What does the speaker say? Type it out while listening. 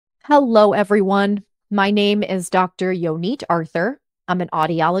Hello, everyone. My name is Dr. Yonit Arthur. I'm an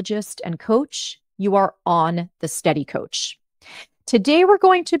audiologist and coach. You are on the Steady Coach. Today, we're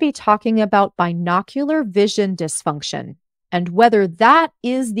going to be talking about binocular vision dysfunction and whether that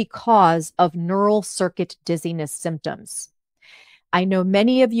is the cause of neural circuit dizziness symptoms. I know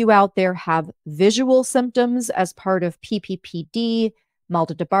many of you out there have visual symptoms as part of PPPD,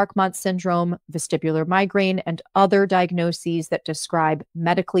 Malte-Debarkmont syndrome, vestibular migraine, and other diagnoses that describe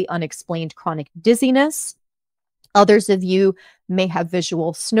medically unexplained chronic dizziness. Others of you may have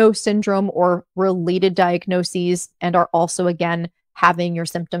visual snow syndrome or related diagnoses and are also, again, having your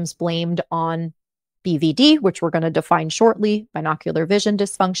symptoms blamed on BVD, which we're going to define shortly, binocular vision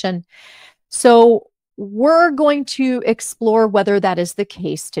dysfunction. So we're going to explore whether that is the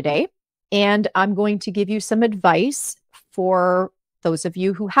case today, and I'm going to give you some advice for those of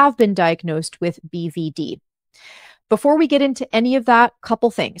you who have been diagnosed with BVD. Before we get into any of that,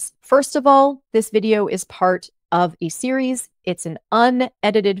 couple things. First of all, this video is part of a series. It's an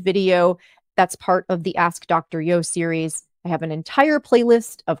unedited video that's part of the Ask Dr. Yo series. I have an entire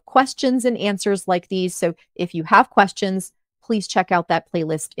playlist of questions and answers like these. So if you have questions, please check out that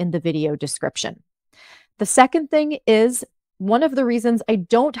playlist in the video description. The second thing is, one of the reasons I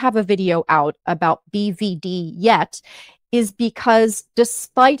don't have a video out about BVD yet is because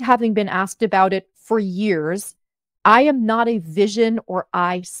despite having been asked about it for years, I am not a vision or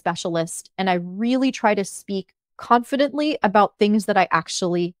eye specialist, and I really try to speak confidently about things that I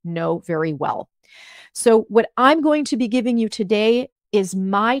actually know very well. So what I'm going to be giving you today is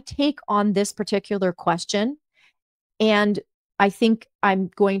my take on this particular question, and I think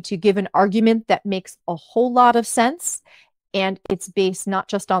I'm going to give an argument that makes a whole lot of sense. And it's based not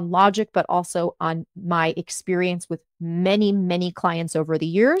just on logic, but also on my experience with many, many clients over the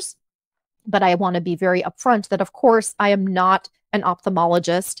years. But I want to be very upfront that, of course, I am not an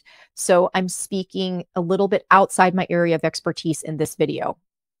ophthalmologist. So I'm speaking a little bit outside my area of expertise in this video.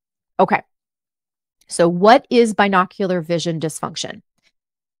 Okay. So what is binocular vision dysfunction?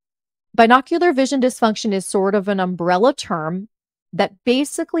 Binocular vision dysfunction is sort of an umbrella term that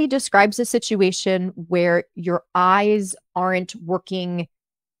basically describes a situation where your eyes aren't working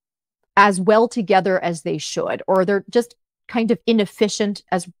as well together as they should, or they're just kind of inefficient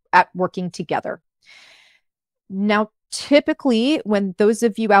at working together. Now, typically, when those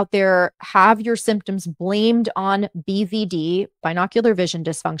of you out there have your symptoms blamed on BVD, binocular vision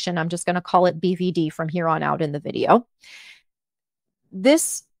dysfunction, I'm just going to call it BVD from here on out in the video.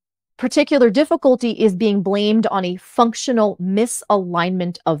 This particular difficulty is being blamed on a functional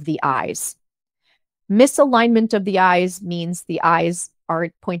misalignment of the eyes. Misalignment of the eyes means the eyes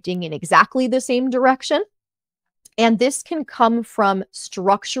aren't pointing in exactly the same direction. And this can come from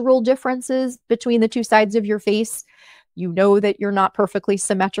structural differences between the two sides of your face. You know that you're not perfectly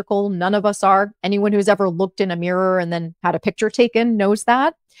symmetrical. None of us are. Anyone who's ever looked in a mirror and then had a picture taken knows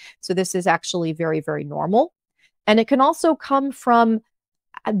that. So this is actually very, very normal. And it can also come from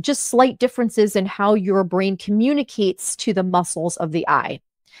just slight differences in how your brain communicates to the muscles of the eye.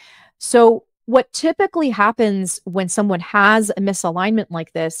 So what typically happens when someone has a misalignment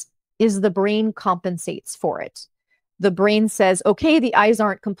like this is the brain compensates for it. The brain says, okay, the eyes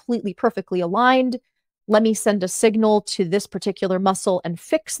aren't completely perfectly aligned. Let me send a signal to this particular muscle and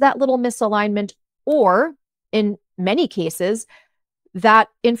fix that little misalignment. Or in many cases, that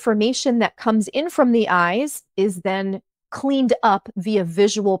information that comes in from the eyes is then cleaned up via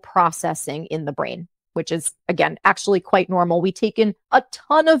visual processing in the brain, which is, again, actually quite normal. We take in a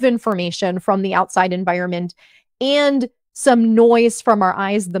ton of information from the outside environment and some noise from our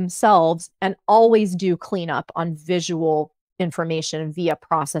eyes themselves, and always do cleanup on visual information via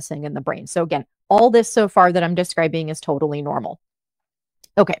processing in the brain. So again, all this so far that I'm describing is totally normal.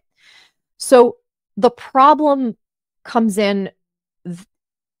 Okay, so the problem comes in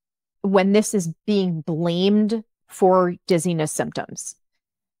when this is being blamed for dizziness symptoms.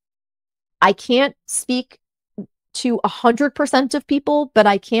 I can't speak to 100% of people, but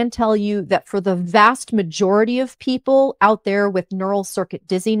I can tell you that for the vast majority of people out there with neural circuit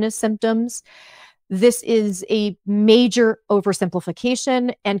dizziness symptoms, this is a major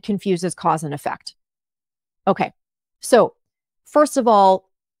oversimplification and confuses cause and effect. Okay, so first of all,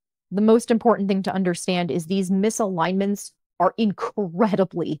 the most important thing to understand is these misalignments are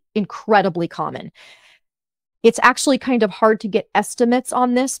incredibly, incredibly common. It's actually kind of hard to get estimates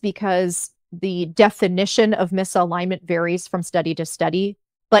on this because the definition of misalignment varies from study to study,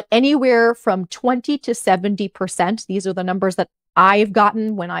 but anywhere from 20 to 70%, these are the numbers that I've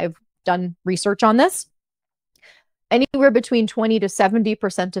gotten when I've done research on this. Anywhere between 20 to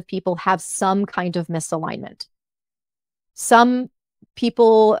 70% of people have some kind of misalignment. Some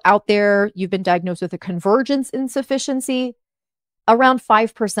people out there, you've been diagnosed with a convergence insufficiency. Around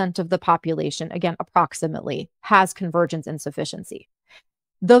 5% of the population, again, approximately, has convergence insufficiency.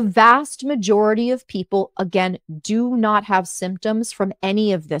 The vast majority of people, again, do not have symptoms from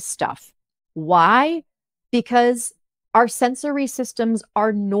any of this stuff. Why? Because our sensory systems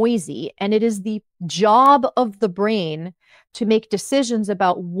are noisy, and it is the job of the brain to make decisions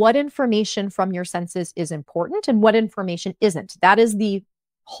about what information from your senses is important and what information isn't. That is the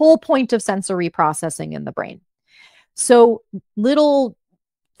whole point of sensory processing in the brain. So little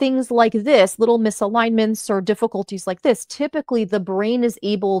things like this, little misalignments or difficulties like this, typically the brain is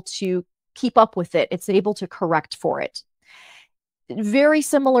able to keep up with it. It's able to correct for it. Very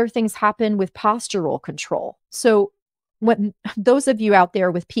similar things happen with postural control. So when those of you out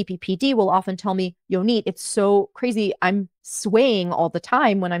there with PPPD will often tell me, Yonit, it's so crazy. I'm swaying all the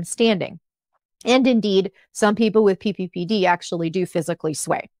time when I'm standing. And indeed, some people with PPPD actually do physically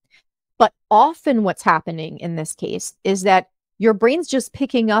sway. But often what's happening in this case is that your brain's just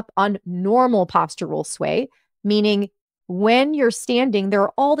picking up on normal postural sway, meaning when you're standing, there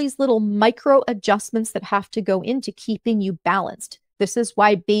are all these little micro adjustments that have to go into keeping you balanced. This is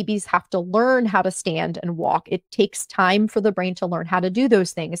why babies have to learn how to stand and walk. It takes time for the brain to learn how to do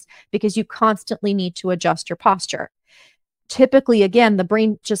those things because you constantly need to adjust your posture. Typically, again, the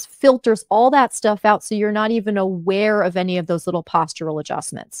brain just filters all that stuff out, so you're not even aware of any of those little postural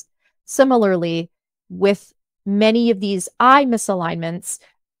adjustments. Similarly, with many of these eye misalignments,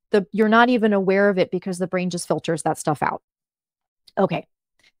 you're not even aware of it because the brain just filters that stuff out. Okay,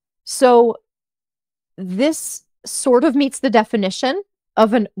 so this sort of meets the definition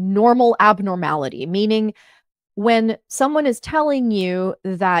of a normal abnormality, meaning when someone is telling you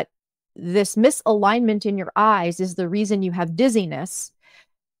that this misalignment in your eyes is the reason you have dizziness,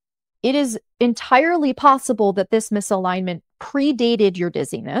 it is entirely possible that this misalignment predated your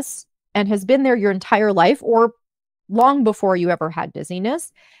dizziness and has been there your entire life or long before you ever had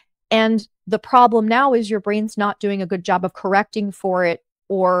dizziness. And the problem now is your brain's not doing a good job of correcting for it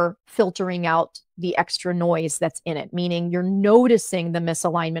or filtering out the extra noise that's in it, meaning you're noticing the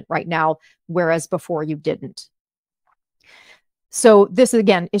misalignment right now, whereas before you didn't. So this,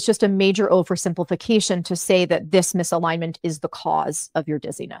 again, is just a major oversimplification to say that this misalignment is the cause of your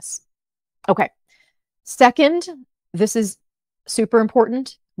dizziness. Okay. Second, this is super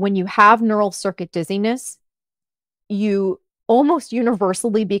important. When you have neural circuit dizziness, you almost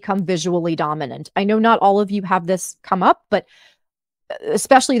universally become visually dominant. I know not all of you have this come up, but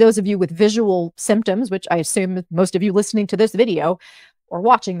especially those of you with visual symptoms, which I assume most of you listening to this video or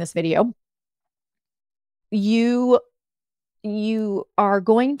watching this video, you are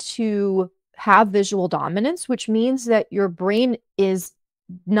going to have visual dominance, which means that your brain is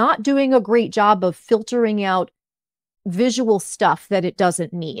not doing a great job of filtering out visual stuff that it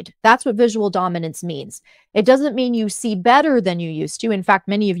doesn't need. That's what visual dominance means. It doesn't mean you see better than you used to. In fact,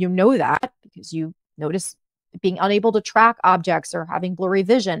 many of you know that because you notice being unable to track objects or having blurry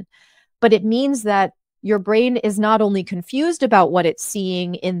vision. But it means that your brain is not only confused about what it's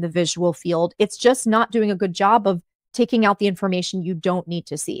seeing in the visual field, it's just not doing a good job of taking out the information you don't need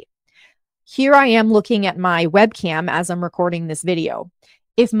to see. Here I am looking at my webcam as I'm recording this video.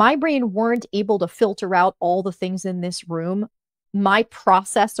 If my brain weren't able to filter out all the things in this room, my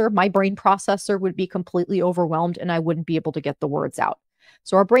brain processor would be completely overwhelmed and I wouldn't be able to get the words out.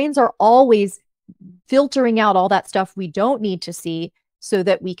 So our brains are always filtering out all that stuff we don't need to see so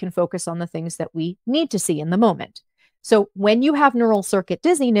that we can focus on the things that we need to see in the moment. So when you have neural circuit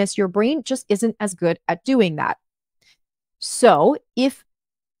dizziness, your brain just isn't as good at doing that. So if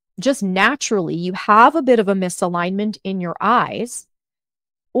just naturally you have a bit of a misalignment in your eyes,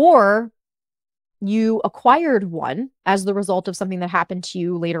 or you acquired one as the result of something that happened to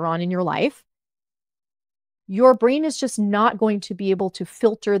you later on in your life, your brain is just not going to be able to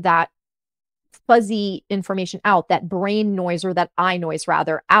filter that fuzzy information out, that brain noise or that eye noise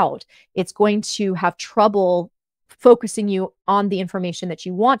rather out. It's going to have trouble focusing you on the information that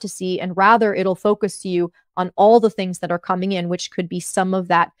you want to see, and rather it'll focus you on all the things that are coming in, which could be some of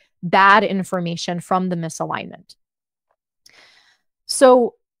that bad information from the misalignment.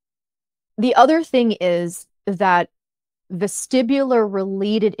 So the other thing is that vestibular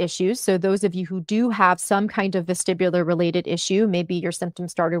related issues, so those of you who do have some kind of vestibular related issue, maybe your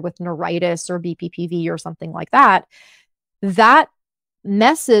symptoms started with neuritis or BPPD or something like that, that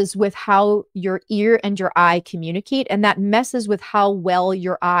messes with how your ear and your eye communicate, and that messes with how well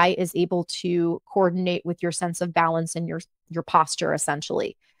your eye is able to coordinate with your sense of balance and your posture,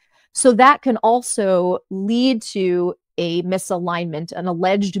 essentially. So that can also lead to a misalignment, an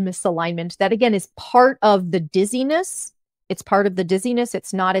alleged misalignment that, again, is part of the dizziness. It's part of the dizziness.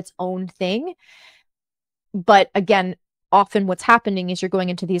 It's not its own thing. But again, often what's happening is you're going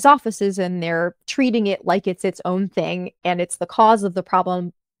into these offices and they're treating it like it's its own thing and it's the cause of the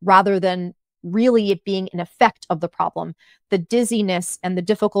problem rather than really it being an effect of the problem. The dizziness and the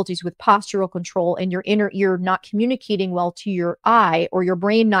difficulties with postural control and your inner ear not communicating well to your eye or your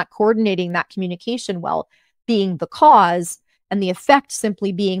brain not coordinating that communication well being the cause, and the effect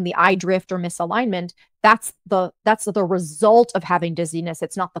simply being the eye drift or misalignment. That's the result of having dizziness.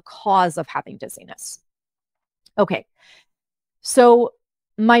 It's not the cause of having dizziness. Okay, so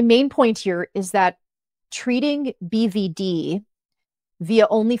my main point here is that treating BVD via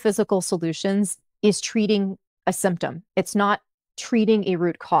only physical solutions is treating a symptom. It's not treating a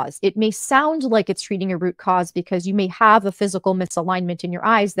root cause. It may sound like it's treating a root cause because you may have a physical misalignment in your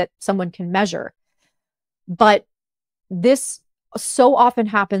eyes that someone can measure. But this so often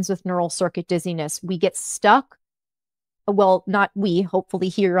happens with neural circuit dizziness. We get stuck. Well, not we, hopefully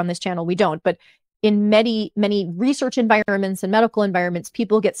here on this channel, we don't, but in many research environments and medical environments,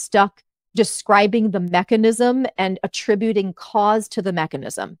 people get stuck describing the mechanism and attributing cause to the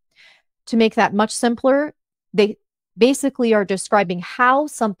mechanism. To make that much simpler, they basically are describing how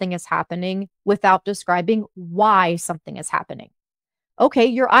something is happening without describing why something is happening. Okay,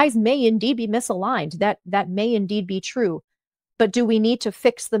 your eyes may indeed be misaligned. That may indeed be true. But do we need to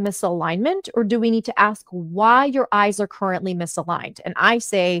fix the misalignment, or do we need to ask why your eyes are currently misaligned? And I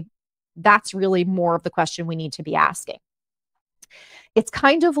say that's really more of the question we need to be asking. It's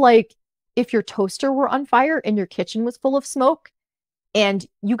kind of like if your toaster were on fire and your kitchen was full of smoke and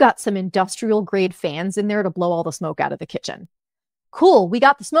you got some industrial grade fans in there to blow all the smoke out of the kitchen. Cool, we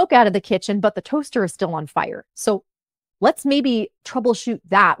got the smoke out of the kitchen, but the toaster is still on fire. So let's maybe troubleshoot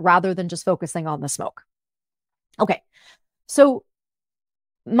that rather than just focusing on the smoke. Okay, so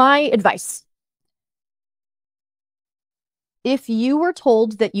my advice. If you were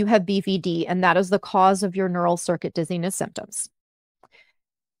told that you have BVD and that is the cause of your neural circuit dizziness symptoms,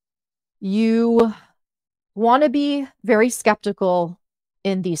 you want to be very skeptical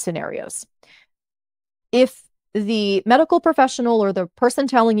in these scenarios. If the medical professional or the person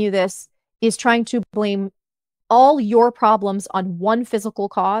telling you this is trying to blame all your problems on one physical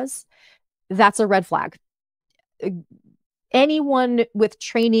cause, that's a red flag. Anyone with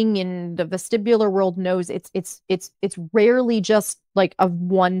training in the vestibular world knows it's rarely just like a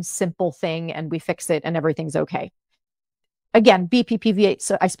one simple thing and we fix it and everything's okay. Again, BPPD,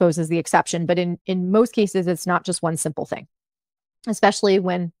 so I suppose, is the exception, but in most cases, it's not just one simple thing, especially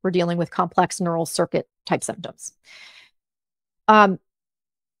when we're dealing with complex neural circuit type symptoms.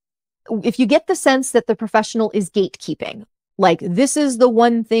 If you get the sense that the professional is gatekeeping, like this is the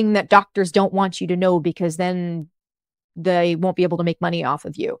one thing that doctors don't want you to know because then they won't be able to make money off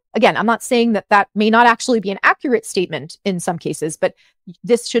of you. Again, I'm not saying that that may not actually be an accurate statement in some cases, but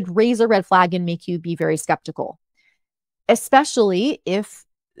this should raise a red flag and make you be very skeptical, especially if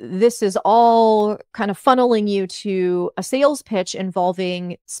this is all kind of funneling you to a sales pitch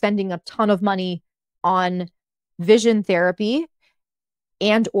involving spending a ton of money on vision therapy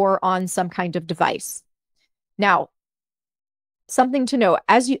and or on some kind of device. Now, something to know,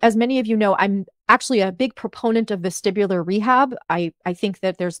 as many of you know, I'm actually a big proponent of vestibular rehab. I think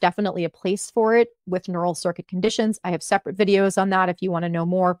that there's definitely a place for it with neural circuit conditions. I have separate videos on that. If you want to know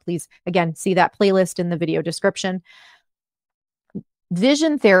more, please, again, see that playlist in the video description.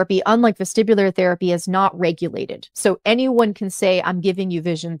 Vision therapy, unlike vestibular therapy, is not regulated. So anyone can say, I'm giving you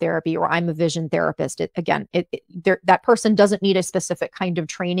vision therapy or I'm a vision therapist. That person doesn't need a specific kind of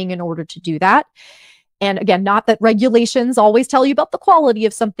training in order to do that. And again, not that regulations always tell you about the quality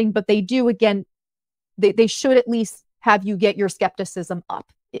of something, but they do, again, they should at least have you get your skepticism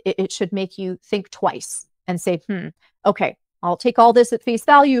up. It should make you think twice and say, okay, I'll take all this at face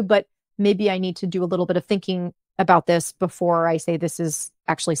value, but maybe I need to do a little bit of thinking about this before I say this is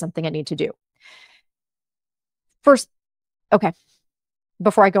actually something I need to do. First, okay,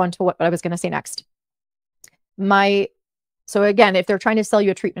 before I go into what I was going to say next. So again, if they're trying to sell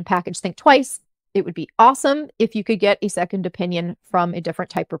you a treatment package, think twice. It would be awesome if you could get a second opinion from a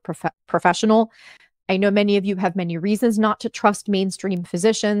different type of professional. I know many of you have many reasons not to trust mainstream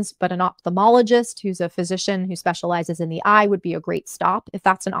physicians, but an ophthalmologist who's a physician who specializes in the eye would be a great stop if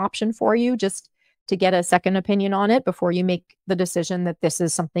that's an option for you, just to get a second opinion on it before you make the decision that this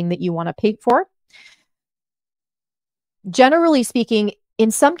is something that you want to pay for. Generally speaking, in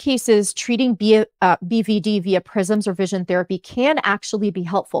some cases, treating BVD via prisms or vision therapy can actually be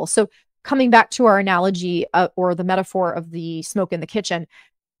helpful. So coming back to our analogy or the metaphor of the smoke in the kitchen,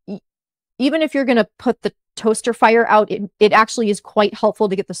 even if you're going to put the toaster fire out, it actually is quite helpful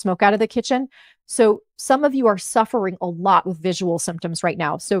to get the smoke out of the kitchen. So some of you are suffering a lot with visual symptoms right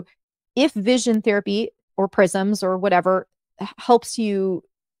now. So if vision therapy or prisms or whatever helps you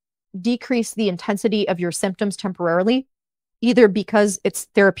decrease the intensity of your symptoms temporarily, either because it's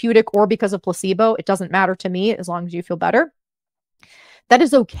therapeutic or because of placebo, it doesn't matter to me as long as you feel better. That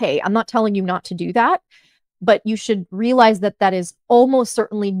is okay. I'm not telling you not to do that, but you should realize that that is almost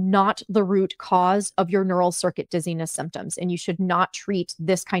certainly not the root cause of your neural circuit dizziness symptoms, and you should not treat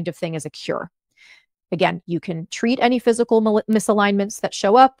this kind of thing as a cure. Again, you can treat any physical misalignments that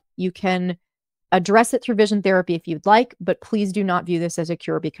show up. You can address it through vision therapy if you'd like, but please do not view this as a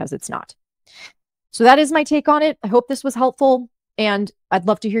cure because it's not. So that is my take on it. I hope this was helpful, and I'd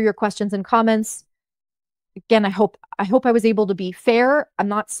love to hear your questions and comments. Again, I hope I was able to be fair. I'm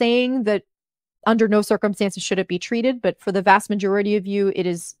not saying that under no circumstances should it be treated, but for the vast majority of you, it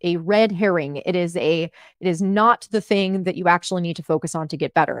is a red herring. It is not the thing that you actually need to focus on to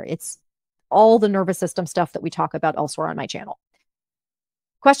get better. It's all the nervous system stuff that we talk about elsewhere on my channel.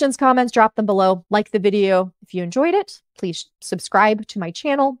 Questions, comments, drop them below. Like the video if you enjoyed it. Please subscribe to my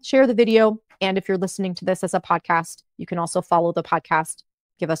channel, share the video. And if you're listening to this as a podcast, you can also follow the podcast,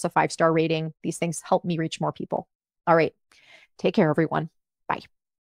 give us a 5-star rating. These things help me reach more people. All right. Take care, everyone. Bye.